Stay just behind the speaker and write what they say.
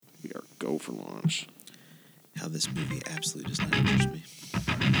for lunch. How this movie absolutely does not interest me.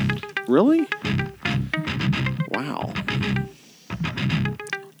 Really? Wow.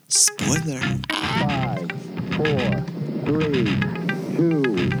 Spoiler. 5, 4, 3, 2,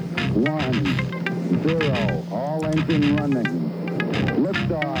 1, 0. All engine running.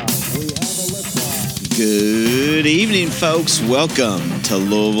 Liftoff. We have a liftoff. Good evening, folks. Welcome to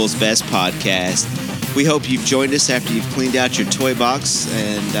Louisville's Best Podcast. We hope you've joined us after you've cleaned out your toy box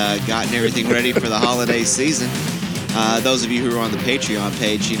and gotten everything ready for the holiday season. Those of you who are on the Patreon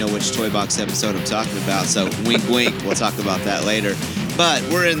page, you know which toy box episode I'm talking about, so wink, wink. We'll talk about that later. But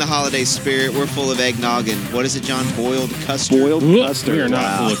we're in the holiday spirit. We're full of eggnog and, what is it, John? Boiled custard? Boiled custard. We are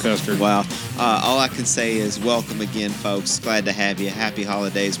not full of custard. Wow. All I can say is welcome again, folks. Glad to have you. Happy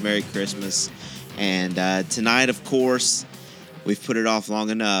holidays. Merry Christmas. And tonight, of course, we've put it off long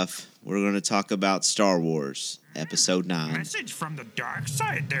enough. We're going to talk about Star Wars, Episode 9. Message from the dark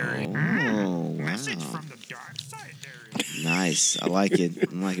side there. Oh, Message wow. from the dark side there. Nice. I like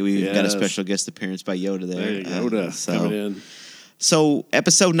it. We've got a special guest appearance by Yoda there. Yoda coming in. So,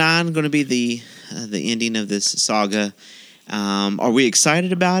 Episode 9 going to be the ending of this saga. Are we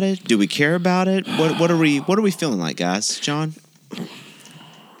excited about it? Do we care about it? What are we feeling like, guys? John?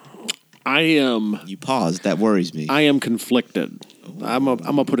 I am. You paused. That worries me. I am conflicted. I'm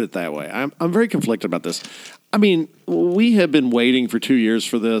gonna put it that way. I'm very conflicted about this. I mean, we have been waiting for 2 years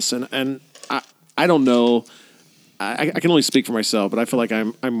for this, and I don't know. I can only speak for myself, but I feel like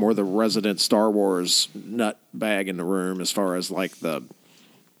I'm more the resident Star Wars nut bag in the room as far as like the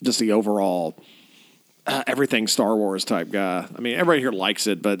overall everything Star Wars type guy. I mean, everybody here likes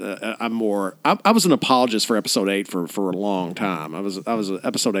it, but I'm more. I was an apologist for Episode 8 for a long time. I was an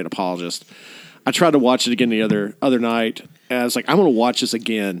Episode 8 apologist. I tried to watch it again the other night, and I was like, I'm going to watch this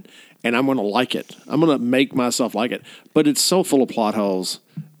again, and I'm going to like it. I'm going to make myself like it. But it's so full of plot holes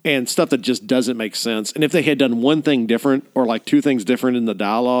and stuff that just doesn't make sense. And if they had done one thing different or like two things different in the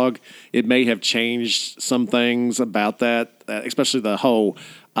dialogue, it may have changed some things about that, especially the whole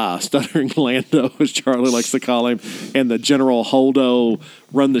stuttering Lando, as Charlie likes to call him, and the General Holdo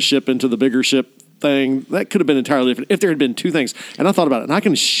run the ship into the bigger ship thing. That could have been entirely different if there had been two things. And I thought about it, and I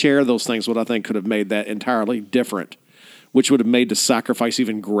can share those things, what I think could have made that entirely different, which would have made the sacrifice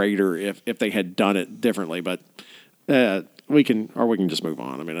even greater if they had done it differently. But we can just move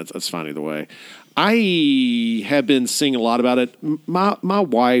on. I mean, that's fine either way. I have been seeing a lot about it. My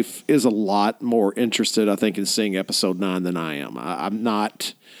wife is a lot more interested, I think, in seeing Episode 9 than I am. I'm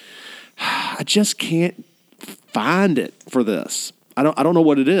not. I just can't find it for this. I don't know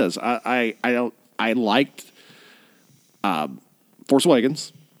what it is. I liked Force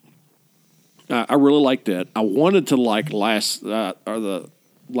Awakens. I really liked it. I wanted to like the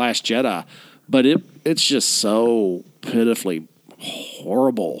Last Jedi, but it's just so pitifully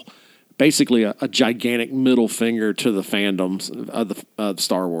horrible. Basically, a gigantic middle finger to the fandoms of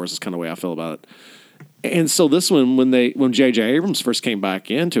Star Wars is kind of the way I feel about it. And so this one, when J.J. Abrams first came back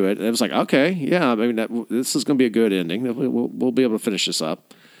into it, it was like, okay, yeah, I mean, this is going to be a good ending. We'll be able to finish this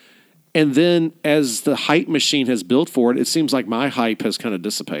up. And then as the hype machine has built for it, it seems like my hype has kind of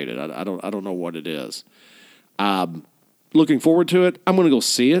dissipated. I don't know what it is. Looking forward to it. I'm going to go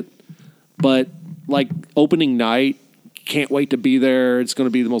see it. But like opening night, can't wait to be there. It's going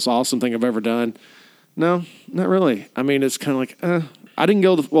to be the most awesome thing I've ever done. No, not really. I mean, it's kind of like, I didn't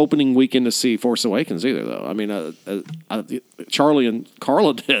go the opening weekend to see Force Awakens either, though. I mean, Charlie and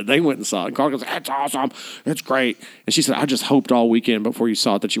Carla did. They went and saw it. And Carla goes, "That's awesome. It's great." And she said, "I just hoped all weekend before you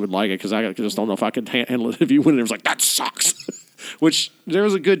saw it that you would like it because I just don't know if I could handle it if you went." And it was like, "That sucks." Which there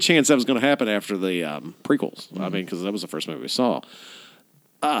was a good chance that was going to happen after the prequels. Mm-hmm. I mean, because that was the first movie we saw.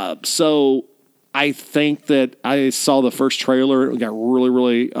 So I think that I saw the first trailer and got really,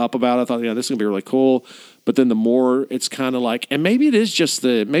 really up about it. I thought, this is going to be really cool. But then the more it's kind of like, and maybe it's just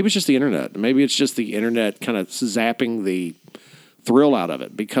the internet. Maybe it's just the internet kind of zapping the thrill out of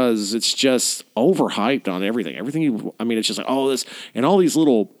it because it's just overhyped on everything. It's just like, this, and all these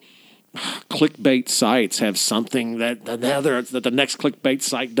little clickbait sites have something that the next clickbait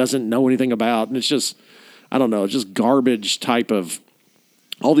site doesn't know anything about. And it's just, I don't know, it's just garbage type of,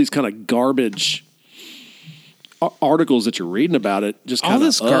 all these kind of garbage articles that you're reading about it, just kind of all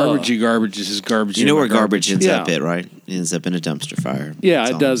this garbage is garbage. You know where garbage ends up at, right? It ends up in a dumpster fire. Yeah,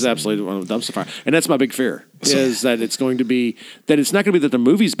 it does absolutely on a dumpster fire, and that's my big fear is that it's going to be that it's not going to be that the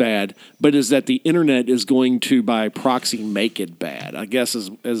movie's bad, but is that the internet is going to by proxy make it bad. I guess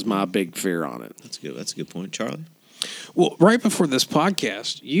is my big fear on it. That's good. That's a good point, Charlie. Well, right before this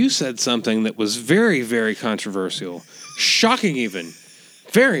podcast, you said something that was very, very controversial, shocking even,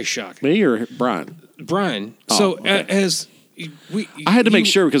 very shocking. Me or Brian? Brian. Oh, so okay. as I had to make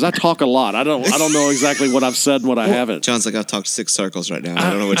sure because I talk a lot. I don't know exactly what I've said and what I haven't. John's like, I've talked 6 circles right now. I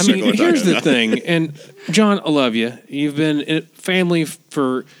don't know which circle we're here's talking the about. thing, and John, I love you. You've been in family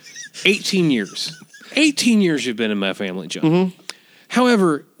for 18 years. 18 years you've been in my family, John. Mm-hmm.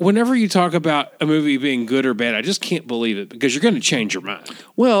 However, whenever you talk about a movie being good or bad, I just can't believe it because you're going to change your mind.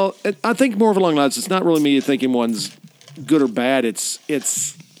 Well, I think more of along the lines. It's not really me thinking one's good or bad. It's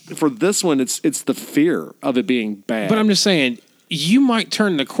for this one. It's the fear of it being bad. But I'm just saying, you might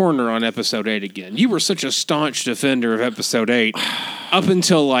turn the corner on episode 8 again. You were such a staunch defender of episode 8 up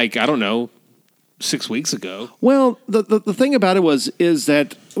until, like, I don't know, 6 weeks ago. Well, the thing about it is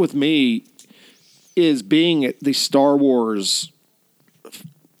that with me is being the Star Wars,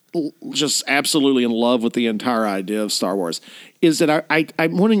 just absolutely in love with the entire idea of Star Wars, is that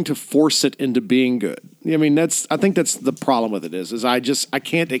I'm wanting to force it into being good. I mean, I think that's the problem with it is I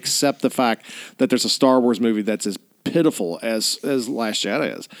can't accept the fact that there's a Star Wars movie that's as pitiful as Last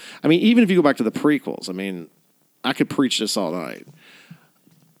Jedi is. I mean, even if you go back to the prequels, I mean, I could preach this all night.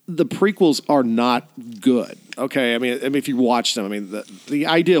 The prequels are not good. Okay, I mean, if you watch them, I mean, the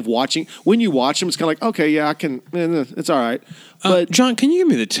idea of watching when you watch them, it's kind of like, okay, yeah, I can. It's all right. But John, can you give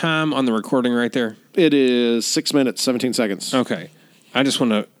me the time on the recording right there? it is 6 minutes 17 seconds. Okay. I'm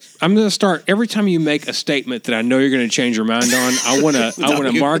going to start every time you make a statement that I know you're going to change your mind on. I want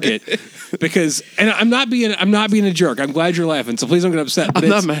to mark it because, and I'm not being a jerk. I'm glad you're laughing, so please don't get upset. But I'm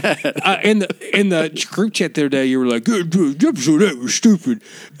not mad. In the group chat the other day, you were like, episode 8 was stupid.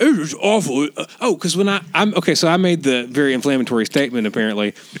 It was awful. Because when so I made the very inflammatory statement.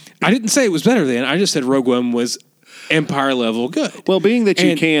 Apparently, I didn't say it was better than. I just said Rogue One was Empire level good. Well, being that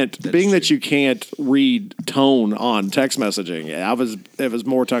you can't read tone on text messaging, it was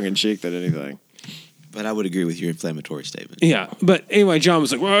more tongue in cheek than anything. But I would agree with your inflammatory statement. Yeah, but anyway, John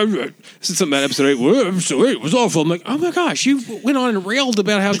was like, well, I said something about episode 8. Well, episode 8 was awful. I'm like, oh my gosh, you went on and railed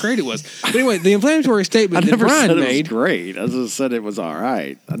about how great it was. But anyway, the inflammatory statement I that never Brian said it made. was great. I just said it was all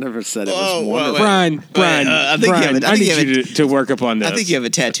right. I never said it was Whoa, wonderful. Brian, I think you have it- I I think need you you to work up on this. I think you have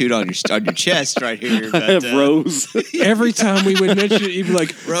it tattooed on your chest right here. I But, have Rose. Every time we would mention it, you'd be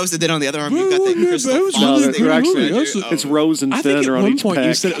like, Rose, and then on the other arm, you've got the Well, crystal that was font No, really thing they're right actually there. That's- it's Rose and I Finn think are at on one each point you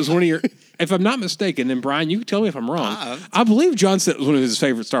pack. said it was one of your, if I'm not mistaken, and Brian, you can tell me if I'm wrong. I believe John said it was one of his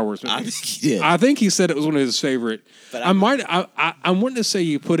favorite Star Wars movies. I think he did. I think he said it was one of his favorite. But I'm wanting to say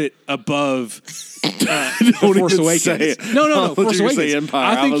you put it above Don't Force even Awakens. say it. No, I thought Force you were Awakens. saying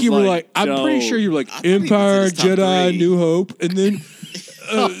Empire. I think was you were like, I'm pretty Joe. sure you were like I thought he was Empire, his top Jedi, 3. New Hope, and then.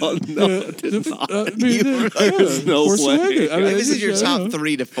 No, it did not. There's no way. This is your top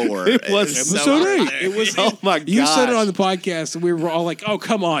 3 to 4. It was It's so Episode hard 8. there. It was. Oh my god! You said it on the podcast, and we were all like, "Oh,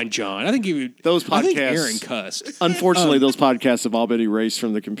 come on, John." I think Those I think podcasts- Aaron cussed. Unfortunately, those podcasts have all been erased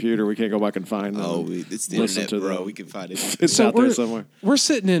from the computer. We can't go back and find them. Oh, it's the Listen internet, to bro. them. We can find it. It's out there somewhere. We're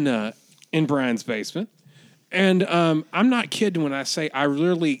sitting in Brian's basement, and I'm not kidding when I say I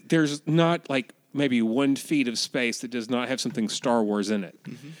literally there's not like maybe 1 feet of space that does not have something Star Wars in it.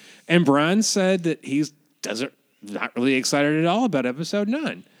 Mm-hmm. And Brian said that he's not really excited at all about Episode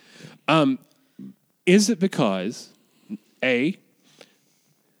 9. Is it because A,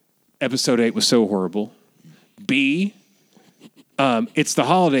 Episode 8 was so horrible? B, it's the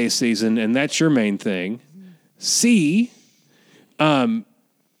holiday season and that's your main thing? C,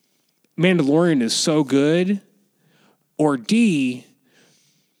 Mandalorian is so good? Or D,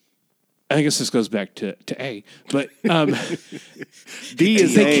 I guess this goes back to A, but D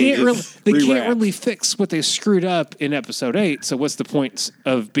is they A. can't It's rewrapped. really fix what they screwed up in Episode 8. So what's the point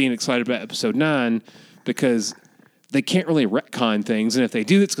of being excited about Episode 9? Because they can't really retcon things, and if they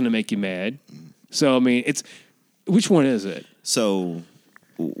do, it's going to make you mad. So I mean, which one is it? So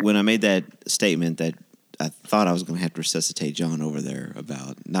when I made that statement that I thought I was going to have to resuscitate John over there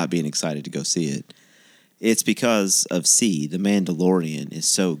about not being excited to go see it, it's because of C. The Mandalorian is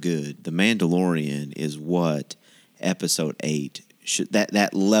so good. The Mandalorian is what Episode 8 should.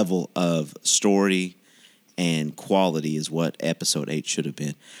 That level of story and quality is what Episode 8 should have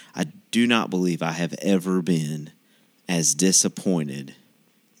been. I do not believe I have ever been as disappointed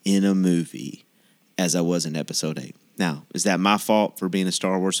in a movie as I was in Episode 8. Now, is that my fault for being a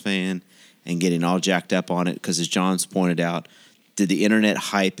Star Wars fan and getting all jacked up on it? Because as John's pointed out, did the internet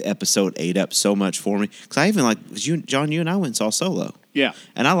hype Episode 8 up so much for me? Because I even John, you and I went and saw Solo. Yeah.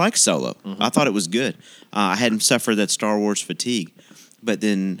 And I like Solo. I thought it was good. I hadn't suffered that Star Wars fatigue. But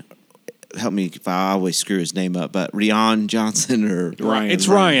then, help me if I always screw his name up, but Rian Johnson or Ryan. It's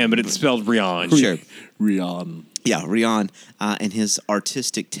Ryan, but it's spelled Rian. Sure. Rian. Yeah, Rian and his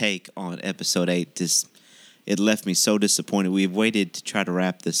artistic take on Episode 8, it left me so disappointed. We've waited to try to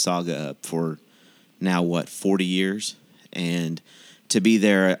wrap this saga up for now, 40 years? and to be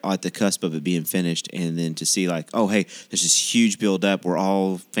there at the cusp of it being finished, and then to see like, oh, hey, there's this huge build up. We're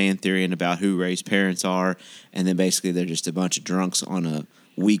all fan theorying about who Rey's parents are, and then basically they're just a bunch of drunks on a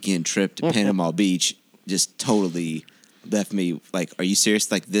weekend trip to Panama Beach. Just totally left me like, are you serious?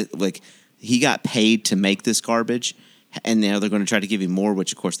 Like he got paid to make this garbage, and now they're going to try to give him more,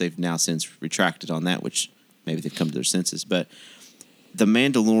 which of course they've now since retracted on that, which maybe they've come to their senses. But The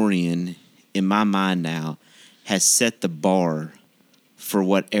Mandalorian, in my mind now, has set the bar for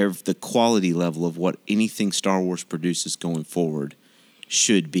whatever the quality level of what anything Star Wars produces going forward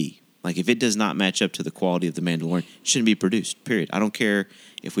should be. Like, if it does not match up to the quality of The Mandalorian, it shouldn't be produced, period. I don't care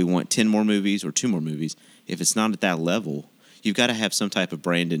if we want 10 more movies or 2 more movies. If it's not at that level, you've got to have some type of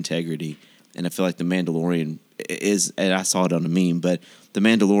brand integrity. And I feel like The Mandalorian is, and I saw it on a meme, but The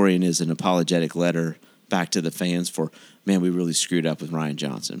Mandalorian is an apologetic letter back to the fans for, man, we really screwed up with Rian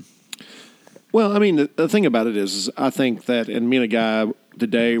Johnson. Well, I mean, the thing about it is I think that, and me and a guy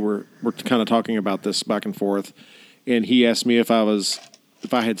today we're kind of talking about this back and forth, and he asked me if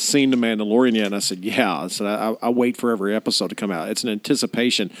I had seen The Mandalorian yet, and I said, yeah. I said, I wait for every episode to come out. It's an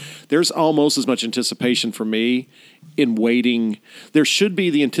anticipation. There's almost as much anticipation for me in waiting. There should be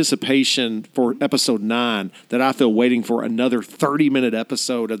the anticipation for episode 9 that I feel waiting for another 30-minute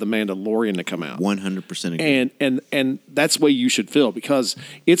episode of The Mandalorian to come out. 100% agree. And that's the way you should feel, because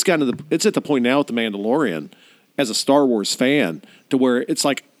it's at the point now with The Mandalorian as a Star Wars fan to where it's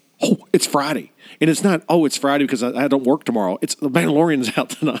like, oh, it's Friday. And it's not, oh, it's Friday because I don't work tomorrow. It's The Mandalorian's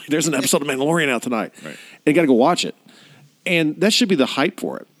out tonight. There's an episode of Mandalorian out tonight. Right. And you got to go watch it. And that should be the hype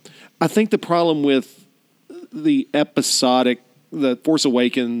for it. I think the problem with the episodic, the Force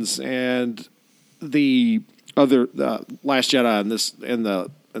Awakens and the other Last Jedi and the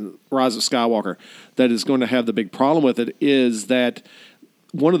Rise of Skywalker that is going to have the big problem with it is that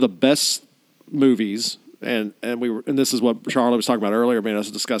one of the best movies, and this is what Charlie was talking about earlier. I mean, I was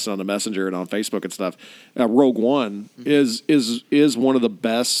discussing on the Messenger and on Facebook and stuff. Rogue One is one of the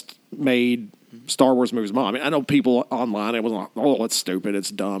best made Star Wars movies. I mean, I know people online, it was like, oh, it's stupid,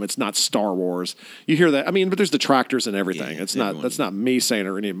 it's dumb, it's not Star Wars. You hear that? I mean, but there's detractors and everything. Yeah, that's not me saying it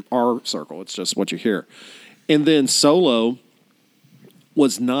or any of our circle. It's just what you hear. And then Solo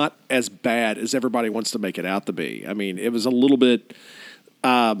was not as bad as everybody wants to make it out to be. I mean, it was a little bit.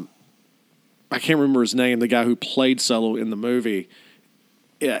 I can't remember his name, the guy who played Solo in the movie.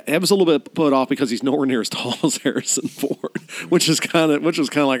 Yeah, it was a little bit put off because he's nowhere near as tall as Harrison Ford, which was kind of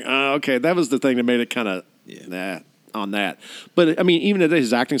like, okay, that was the thing that made it kind of on that. But I mean, even today,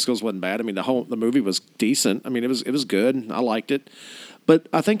 his acting skills wasn't bad. I mean, the movie was decent. I mean, it was good. I liked it. But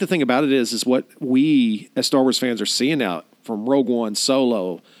I think the thing about it is what we as Star Wars fans are seeing now from Rogue One,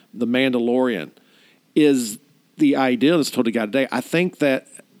 Solo, The Mandalorian, is the idea. That's told the guy today. I think that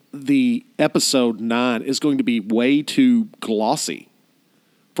the episode 9 is going to be way too glossy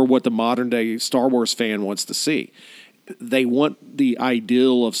for what the modern day Star Wars fan wants to see. They want the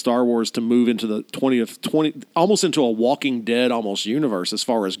ideal of Star Wars to move into the 20 almost into a Walking Dead almost universe as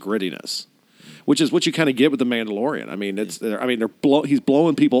far as grittiness, which is what you kind of get with the Mandalorian. I mean, he's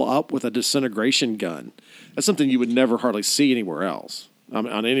blowing people up with a disintegration gun. That's something you would never hardly see anywhere else. On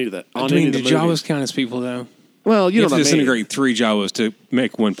any of the Jawas count as people though? Well, you know have to what I mean. disintegrate 3 Jawas to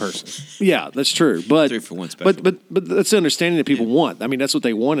make one person. Yeah, that's true. But 3 for 1 special. But that's the understanding that people want. I mean, that's what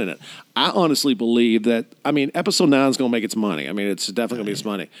they want in it. I honestly believe that. I mean, Episode 9 is going to make its money. I mean, it's definitely going to be its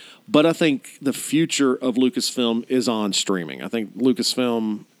money. But I think the future of Lucasfilm is on streaming. I think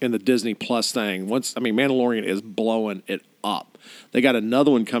Lucasfilm and the Disney Plus thing. Mandalorian is blowing it up. They got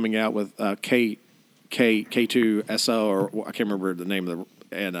another one coming out with K2SO, or I can't remember the name of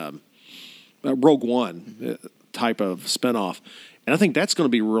Rogue One type of spinoff. And I think that's going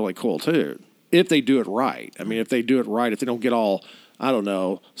to be really cool, too, if they do it right. I mean, if they do it right, if they don't get all, I don't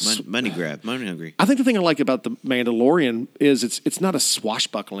know. Money grab, money hungry. I think the thing I like about The Mandalorian is it's not a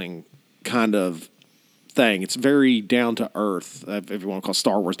swashbuckling kind of thing. It's very down to earth, if you want to call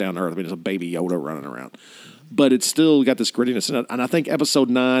Star Wars down to earth. I mean, it's a baby Yoda running around. But it's still got this grittiness in it. And I think Episode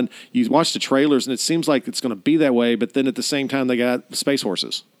 9, you watch the trailers, and it seems like it's going to be that way, but then at the same time, they got space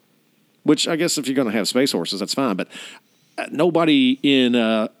horses. Which I guess if you're going to have space horses, that's fine. But nobody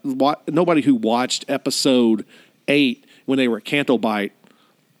who watched Episode 8 when they were at Canto Bight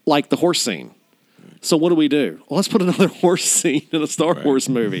liked the horse scene. So what do? Well, let's put another horse scene in a Star Wars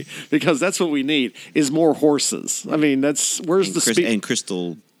movie, because that's what we need is more horses. I mean, and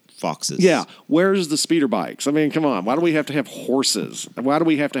crystal foxes. Yeah, where's the speeder bikes? I mean, come on. Why do we have to have horses? Why do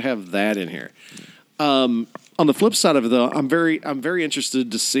we have to have that in here? On the flip side of it, though, I'm very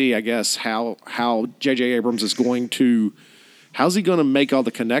interested to see, I guess, how J.J. Abrams is going to, how's he going to make all the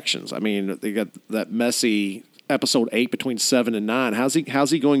connections? I mean, they got that messy episode 8 between 7 and 9. How's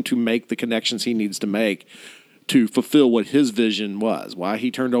he going to make the connections he needs to make to fulfill what his vision was? Why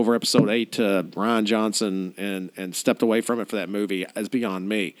he turned over episode 8 to Rian Johnson and stepped away from it for that movie is beyond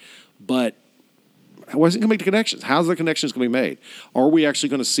me. But how is he going to make the connections? How's the connections going to be made? Are we actually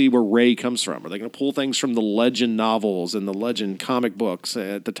going to see where Rey comes from? Are they going to pull things from the Legend novels and the Legend comic books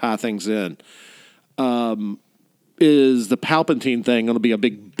to tie things in? Is the Palpatine thing going to be a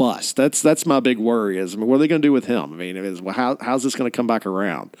big bust? That's my big worry. What are they going to do with him? I mean, how's this going to come back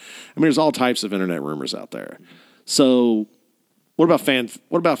around? I mean, there's all types of internet rumors out there. So, what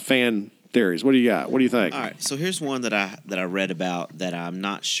about fan theories? What do you got? What do you think? All right, so here's one that I read about that I'm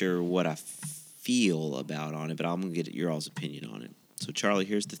not sure what I feel about on it, but I'm gonna get your all's opinion on it. So, Charlie,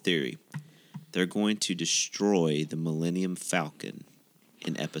 here's the theory: they're going to destroy the Millennium Falcon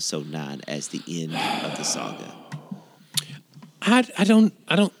in Episode 9 as the end of the saga. I don't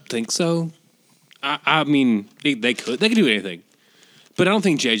think so. I mean, they could do anything, but I don't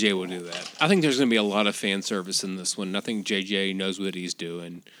think JJ will do that. I think there's going to be a lot of fan service in this one. I think JJ knows what he's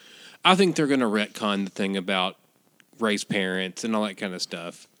doing. I think they're going to retcon the thing about Rey's parents and all that kind of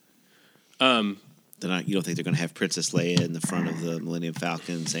stuff. You don't think they're going to have Princess Leia in the front of the Millennium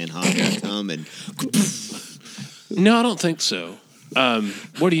Falcon saying, "Han, gotta come," and No, I don't think so.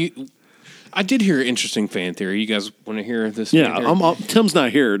 What do you? I did hear an interesting fan theory. You guys want to hear this? Yeah, fan theory? Tim's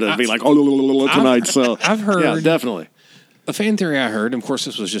not here to be like, tonight. So I've heard. Yeah, definitely. A fan theory I heard, and of course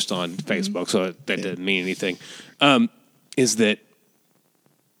this was just on Facebook, so that didn't mean anything, is that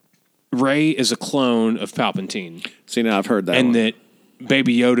Rey is a clone of Palpatine. See, now I've heard that. And one. that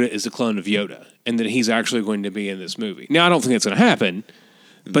Baby Yoda is a clone of Yoda, and that he's actually going to be in this movie. Now, I don't think it's going to happen,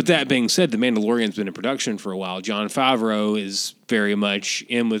 but that being said, The Mandalorian's been in production for a while. Jon Favreau is very much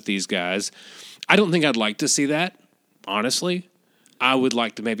in with these guys. I don't think I'd like to see that, honestly. I would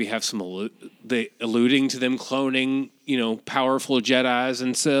like to maybe have some alluding to them cloning, powerful Jedis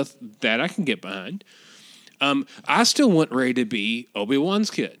and Sith. That I can get behind. I still want Rey to be Obi-Wan's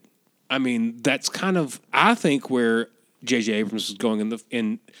kid. I mean, that's kind of, I think, where J.J. Abrams is going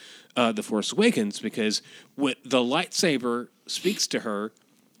in The Force Awakens, because when the lightsaber speaks to her,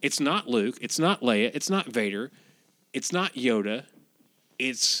 it's not Luke, it's not Leia, it's not Vader, it's not Yoda,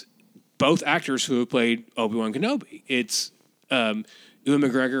 it's both actors who have played Obi-Wan Kenobi. It's Ewan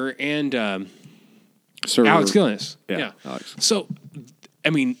McGregor and Sir, Alex Guinness. Yeah, Alex. So,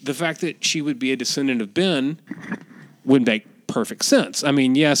 I mean, the fact that she would be a descendant of Ben would make perfect sense. I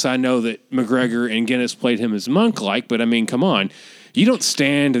mean, yes, I know that McGregor and Guinness played him as monk-like, but I mean, come on, you don't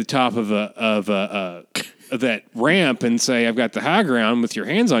stand at the top of that ramp and say, "I've got the high ground" with your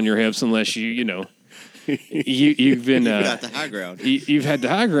hands on your hips, unless you've been got the high ground. You've had the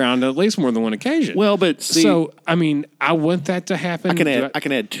high ground at least more than one occasion. Well, but see, so I mean, I want that to happen. I can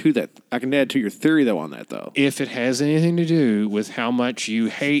add to that. I can add to your theory though on that though. If it has anything to do with how much you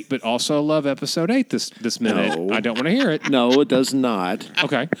hate but also love Episode 8 this minute, No. I don't want to hear it. No, it does not.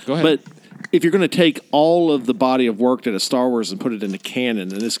 Okay, go ahead. But if you're going to take all of the body of work that is Star Wars and put it into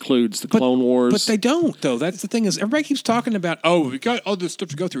canon, and this includes the Clone Wars. But they don't, though. That's the thing is everybody keeps talking about, we got all this stuff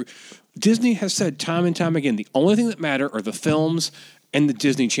to go through. Disney has said time and time again, the only thing that matter are the films and the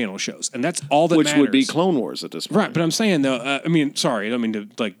Disney Channel shows, and that's all that which matters. would be Clone Wars at this point. Right, but I'm saying though, sorry, I don't mean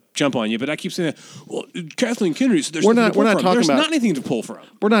to jump on you, but I keep saying, well, Kathleen Kennedy said there's We're nothing not to pull from. talking There's about- not anything to pull from.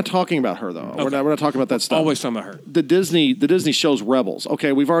 We're not talking about her though. Okay. We're not talking about that stuff. Always talking about her. The Disney shows Rebels.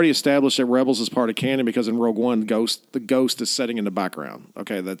 Okay, we've already established that Rebels is part of canon because in Rogue One, the Ghost is setting in the background.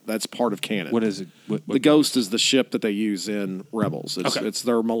 Okay, that's part of canon. What is it? The Ghost is the ship that they use in Rebels. It's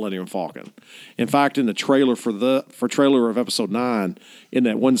their Millennium Falcon. In fact, in the trailer for trailer of Episode 9, in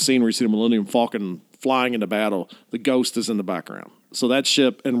that one scene where you see the Millennium Falcon flying into battle, the Ghost is in the background. So that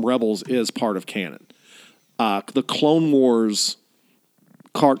ship in Rebels is part of canon. The Clone Wars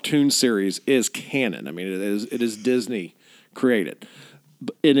cartoon series is canon. I mean, it is Disney created.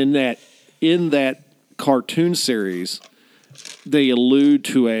 And in that cartoon series, they allude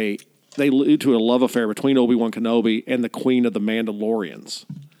to a love affair between Obi-Wan Kenobi and the Queen of the Mandalorians.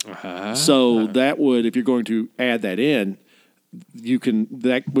 So that would, if you're going to add that in,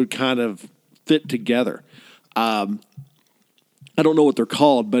 that would kind of fit together. I don't know what they're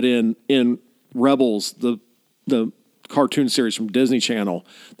called, but in Rebels, the cartoon series from Disney Channel,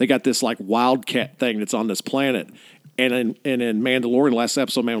 they got this like wildcat thing that's on this planet. And in Mandalorian, last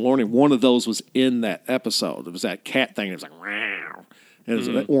episode of Mandalorian, one of those was in that episode. It was that cat thing. It was like, wow. And it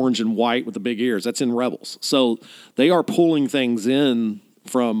was orange and white with the big ears. That's in Rebels. So they are pulling things in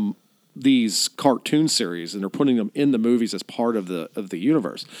from these cartoon series and they're putting them in the movies as part of the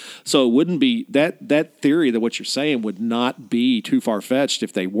universe. So it wouldn't be that theory that what you're saying would not be too far fetched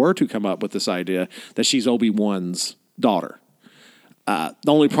if they were to come up with this idea that she's Obi-Wan's daughter. The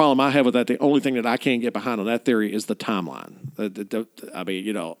only problem I have with that, the only thing that I can't get behind on that theory is the timeline. I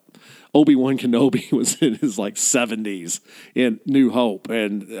mean, Obi-Wan Kenobi was in his 70s in New Hope,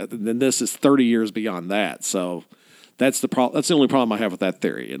 and then this is 30 years beyond that. So that's the problem. That's the only problem I have with that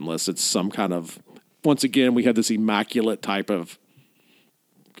theory, unless it's some kind of, once again, we had this immaculate type of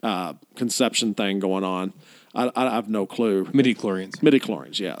conception thing going on. I have no clue.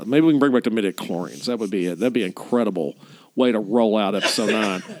 Midi-chlorians, yeah. Maybe we can bring back the midi-chlorians. That would be it. That'd be an incredible way to roll out episode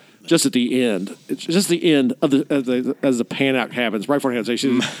 9. Just at the end. It's just the end of as the pan out happens. Right before it happens,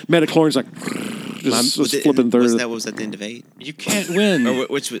 midi-chlorians just flipping through. Was that the end of 8? You can't win. Or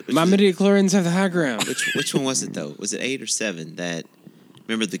which My midi-chlorians have the high ground. Which one was it though? Was it 8 or 7 that?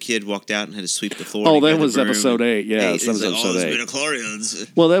 Remember the kid walked out and had to sweep the floor? Oh, that was episode 8. Yeah, that was episode 8.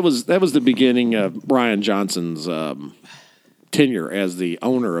 Midi-chlorians. Well, that was the beginning of Rian Johnson's tenure as the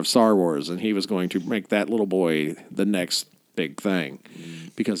owner of Star Wars, and he was going to make that little boy the next big thing,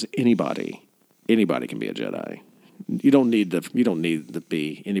 because anybody can be a Jedi. You don't need to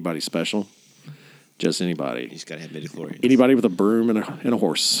be anybody special. Just anybody. You just gotta have midi-chlorians. Anybody with a broom and a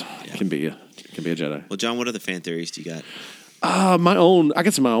horse can be a Jedi. Well, John, what other fan theories do you got? My own. I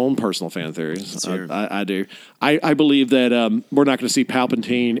got some of my own personal fan theories. I do. I believe that we're not going to see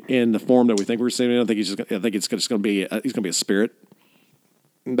Palpatine in the form that we think we're seeing. I think it's just going to be he's going to be a spirit.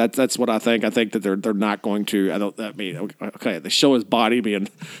 That's what I think. I think that they're not going to. Okay, they show his body being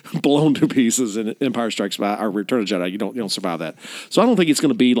blown to pieces in Empire Strikes Back or Return of the Jedi. You don't survive that. So I don't think it's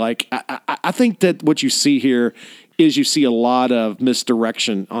going to be like. I think that what you see here is you see a lot of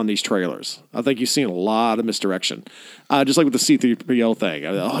misdirection on these trailers. I think you've seen a lot of misdirection. Just like with the C-3PO thing.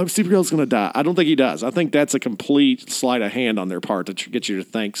 C-3PO is going to die. I don't think he does. I think that's a complete sleight of hand on their part to get you to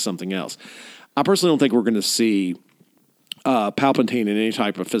think something else. I personally don't think we're going to see Palpatine in any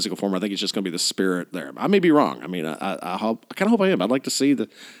type of physical form. I think it's just going to be the spirit there. I may be wrong. I mean, I kind of hope I am. I'd like to see the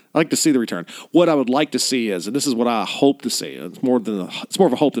return. What I would like to see is, and this is what I hope to see. It's more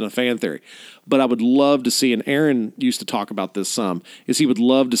of a hope than a fan theory. But I would love to see, and Aaron used to talk about this some, is he would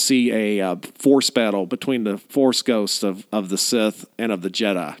love to see a force battle between the Force ghosts of the Sith and of the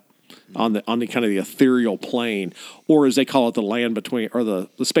Jedi on the kind of the ethereal plane, or as they call it, the land between, or the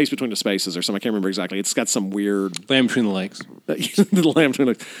space between the spaces, or something. I can't remember exactly. It's got some weird land between the lakes. The land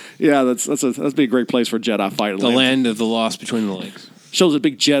between the, yeah, that'd be a great place for a Jedi fight. The land of the lost between the lakes. Shows a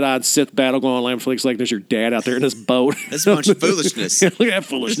big Jedi and Sith battle going on Lamb Flakes like there's your dad out there in this boat. That's a bunch of foolishness. Look at that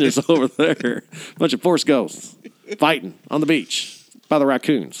foolishness over there. Bunch of Force ghosts fighting on the beach by the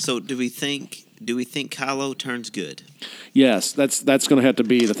raccoons. So do we think Kylo turns good? Yes, that's going to have to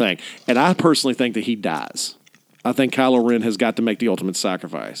be the thing. And I personally think that he dies. I think Kylo Ren has got to make the ultimate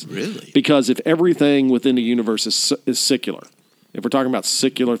sacrifice. Really? Because if everything within the universe is secular, if we're talking about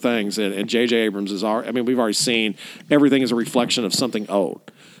secular things, and J.J. Abrams we've already seen everything is a reflection of something old.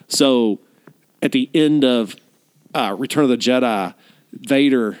 So at the end of Return of the Jedi,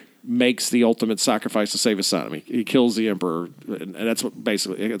 Vader makes the ultimate sacrifice to save his son. I mean, he kills the Emperor, and that's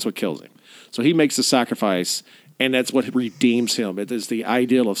what kills him. So he makes the sacrifice, and that's what redeems him. It is the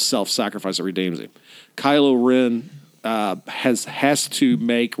ideal of self-sacrifice that redeems him. Kylo Ren has to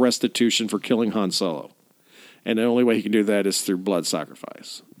make restitution for killing Han Solo. And the only way he can do that is through blood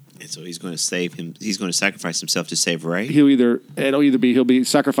sacrifice. And so he's going to save him. He's going to sacrifice himself to save Rey. He'll be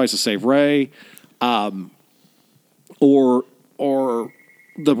sacrificed to save Rey, or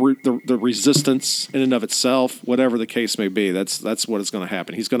the resistance in and of itself, whatever the case may be. That's what is going to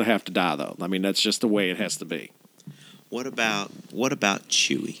happen. He's going to have to die, though. I mean, that's just the way it has to be. What about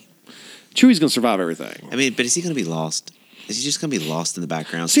Chewie? Chewie's going to survive everything. I mean, but is he going to be lost? Is he just going to be lost in the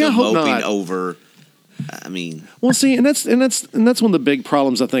background, See, still I hope moping not. over? I mean, well, see, and that's one of the big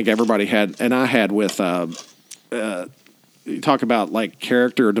problems I think everybody had, and I had with you talk about like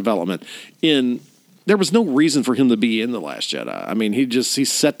character development. There was no reason for him to be in The Last Jedi. I mean, he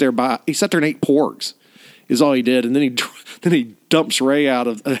sat there and ate porgs, is all he did, and then he dumps Rey out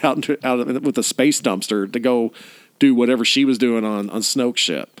of with a space dumpster to go do whatever she was doing on Snoke's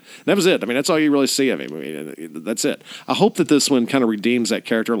ship. And that was it. I mean, that's all you really see of him. I mean, that's it. I hope that this one kind of redeems that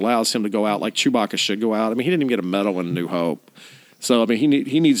character, allows him to go out like Chewbacca should go out. I mean, he didn't even get a medal in New Hope. So, I mean,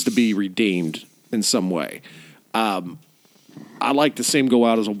 he needs to be redeemed in some way. I'd like to see him go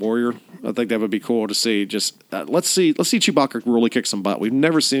out as a warrior. I think that would be cool to see. Just let's see Chewbacca really kick some butt. We've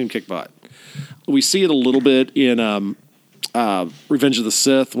never seen him kick butt. We see it a little bit in Revenge of the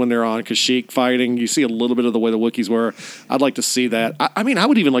Sith when they're on Kashyyyk fighting. You see a little bit of the way the Wookiees were. I'd like to see that. I mean, I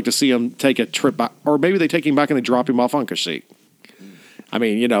would even like to see them take a trip back, or maybe they take him back and they drop him off on Kashyyyk. I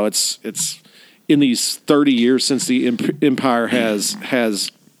mean, you know, it's in these 30 years since the Empire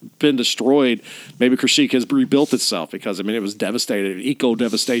has been destroyed. Maybe Kashyyyk has rebuilt itself because I mean it was devastated, eco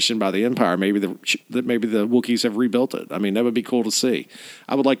devastation by the Empire. Maybe the Wookiees have rebuilt it. I mean, that would be cool to see.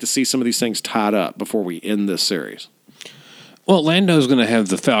 I would like to see some of these things tied up before we end this series. Well, Lando's going to have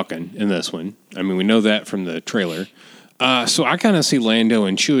the Falcon in this one. I mean, we know that from the trailer. So I kind of see Lando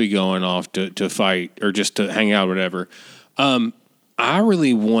and Chewie going off to fight or just to hang out or whatever. I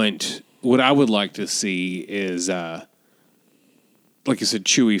really want, what I would like to see is, like I said,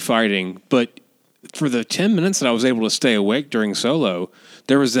 Chewie fighting. But for the 10 minutes that I was able to stay awake during Solo,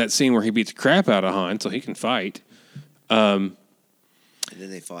 there was that scene where he beats the crap out of Han, so he can fight. And then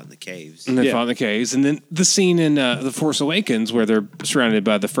they fought in the caves. And then the scene in The Force Awakens where they're surrounded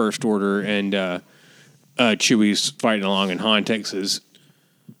by the First Order and Chewie's fighting along and Han takes his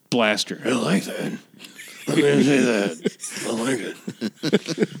blaster. I like that. I'm going to say that. I like it.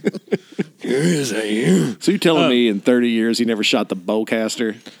 Is that you? So you're telling me in 30 years he never shot the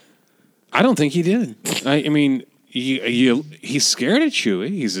bowcaster? I don't think he did. I mean, he's scared of Chewie.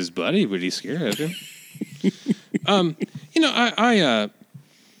 He's his buddy, but he's scared of him.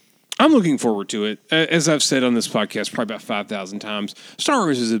 I'm looking forward to it. As I've said on this podcast probably about 5,000 times, Star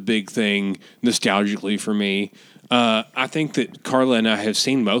Wars is a big thing nostalgically for me. I think that Carla and I have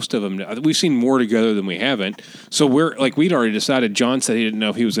seen most of them. We've seen more together than we haven't. So we'd already decided. John said he didn't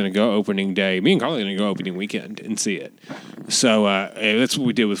know if he was going to go opening day. Me and Carla are going to go opening weekend and see it. So that's what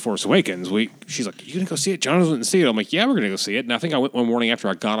we did with Force Awakens. She's like, "You going to go see it?" John went to see it. I'm like, "Yeah, we're going to go see it." And I think I went one morning after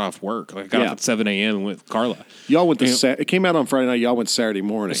I got off work. Like I got up at 7 a.m. and went with Carla. Y'all went it came out on Friday night. Y'all went Saturday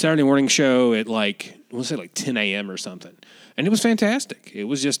morning. A Saturday morning show at like 10 a.m. or something. And it was fantastic. It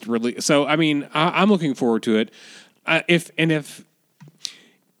was just really so. I mean, I'm looking forward to it. If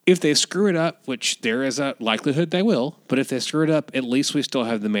they screw it up, which there is a likelihood they will, but if they screw it up, at least we still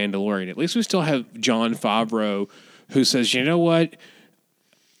have the Mandalorian. At least we still have Jon Favreau, who says, "You know what?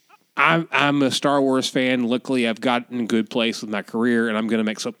 I'm a Star Wars fan. Luckily, I've gotten in a good place with my career, and I'm going to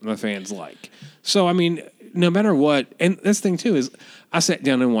make something the fans like." So, I mean, no matter what, and this thing too is, I sat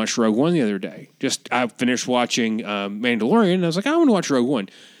down and watched Rogue One the other day. I finished watching Mandalorian, and I was like, I want to watch Rogue One.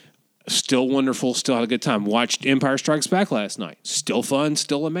 Still wonderful, still had a good time. Watched Empire Strikes Back last night. Still fun,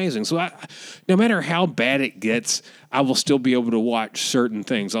 still amazing. So no matter how bad it gets, I will still be able to watch certain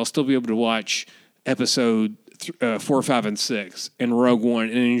things. I'll still be able to watch episode 4, 5, and 6 and Rogue One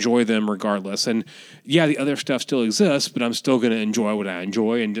and enjoy them regardless. And yeah, the other stuff still exists, but I'm still going to enjoy what I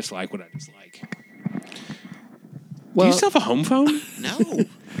enjoy and dislike what I dislike. Well, do you still have a home phone? No.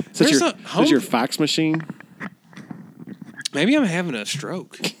 Is that your fax machine? Maybe I'm having a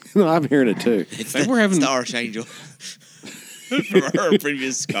stroke. No, I'm hearing it too. It's we're having the Archangel from our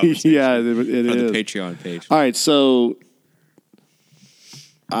previous conversation. Yeah, it on is. the Patreon page. All right, so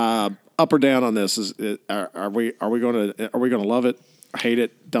up or down on this? Are we going to love it, hate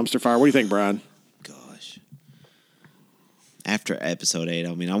it, dumpster fire? What do you think, Brian? Gosh, after episode 8,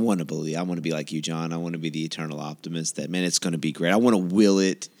 I mean, I want to be like you, John. I want to be the eternal optimist that, man, it's going to be great. I want to will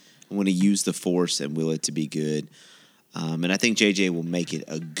it. I want to use the Force and will it to be good. And I think JJ will make it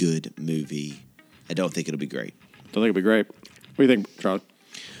a good movie. I don't think it'll be great. Don't think it'll be great. What do you think, Charlie?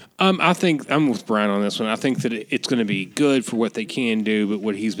 I think I'm with Brian on this one. I think that it's going to be good for what they can do, but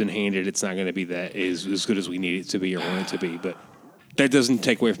what he's been handed, it's not going to be that is as good as we need it to be or want it to be. But that doesn't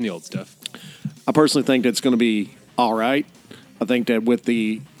take away from the old stuff. I personally think it's going to be all right. I think that with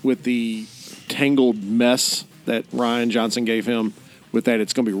the tangled mess that Rian Johnson gave him, with that,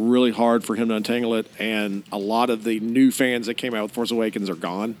 it's going to be really hard for him to untangle it, and a lot of the new fans that came out with Force Awakens are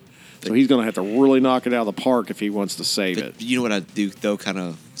gone. So he's going to have to really knock it out of the park if he wants to save it. You know what I do, though, kind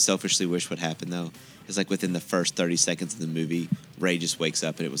of selfishly wish would happen, though? Is like within the first 30 seconds of the movie, Rey just wakes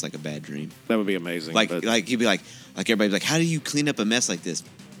up and it was like a bad dream. That would be amazing. Like he'd be like everybody's like, how do you clean up a mess like this?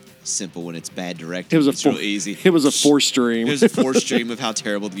 Simple when it's bad directing. It's real easy. It was a forced dream. It was a forced dream of how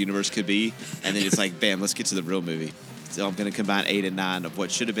terrible the universe could be, and then it's like, bam, let's get to the real movie. So I'm going to combine 8 and 9 of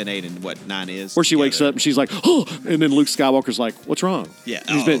what should have been 8 and what 9 is. Or she wakes up and she's like, oh, and then Luke Skywalker's like, what's wrong? Yeah.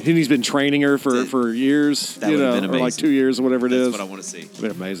 He's been training her for years, that would have been amazing. or like 2 years or whatever it is. That's what I want to see. It's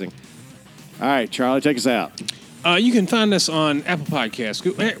been amazing. All right, Charlie, take us out. You can find us on Apple Podcasts,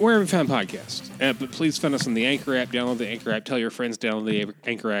 wherever you find podcasts. But please find us on the Anchor app. Download the Anchor app. Tell your friends download the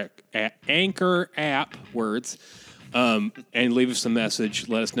Anchor app. Words. And leave us a message.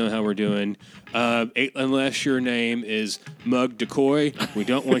 Let us know how we're doing. Unless your name is Mug Decoy, we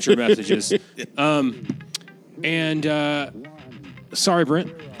don't want your messages. And sorry,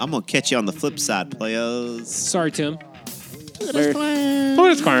 Brent. I'm gonna catch you on the flip side, players. Sorry, Tim.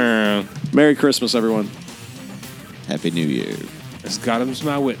 Merry Christmas, everyone. Happy New Year. As God is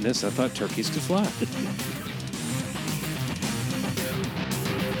my witness, I thought turkeys could fly.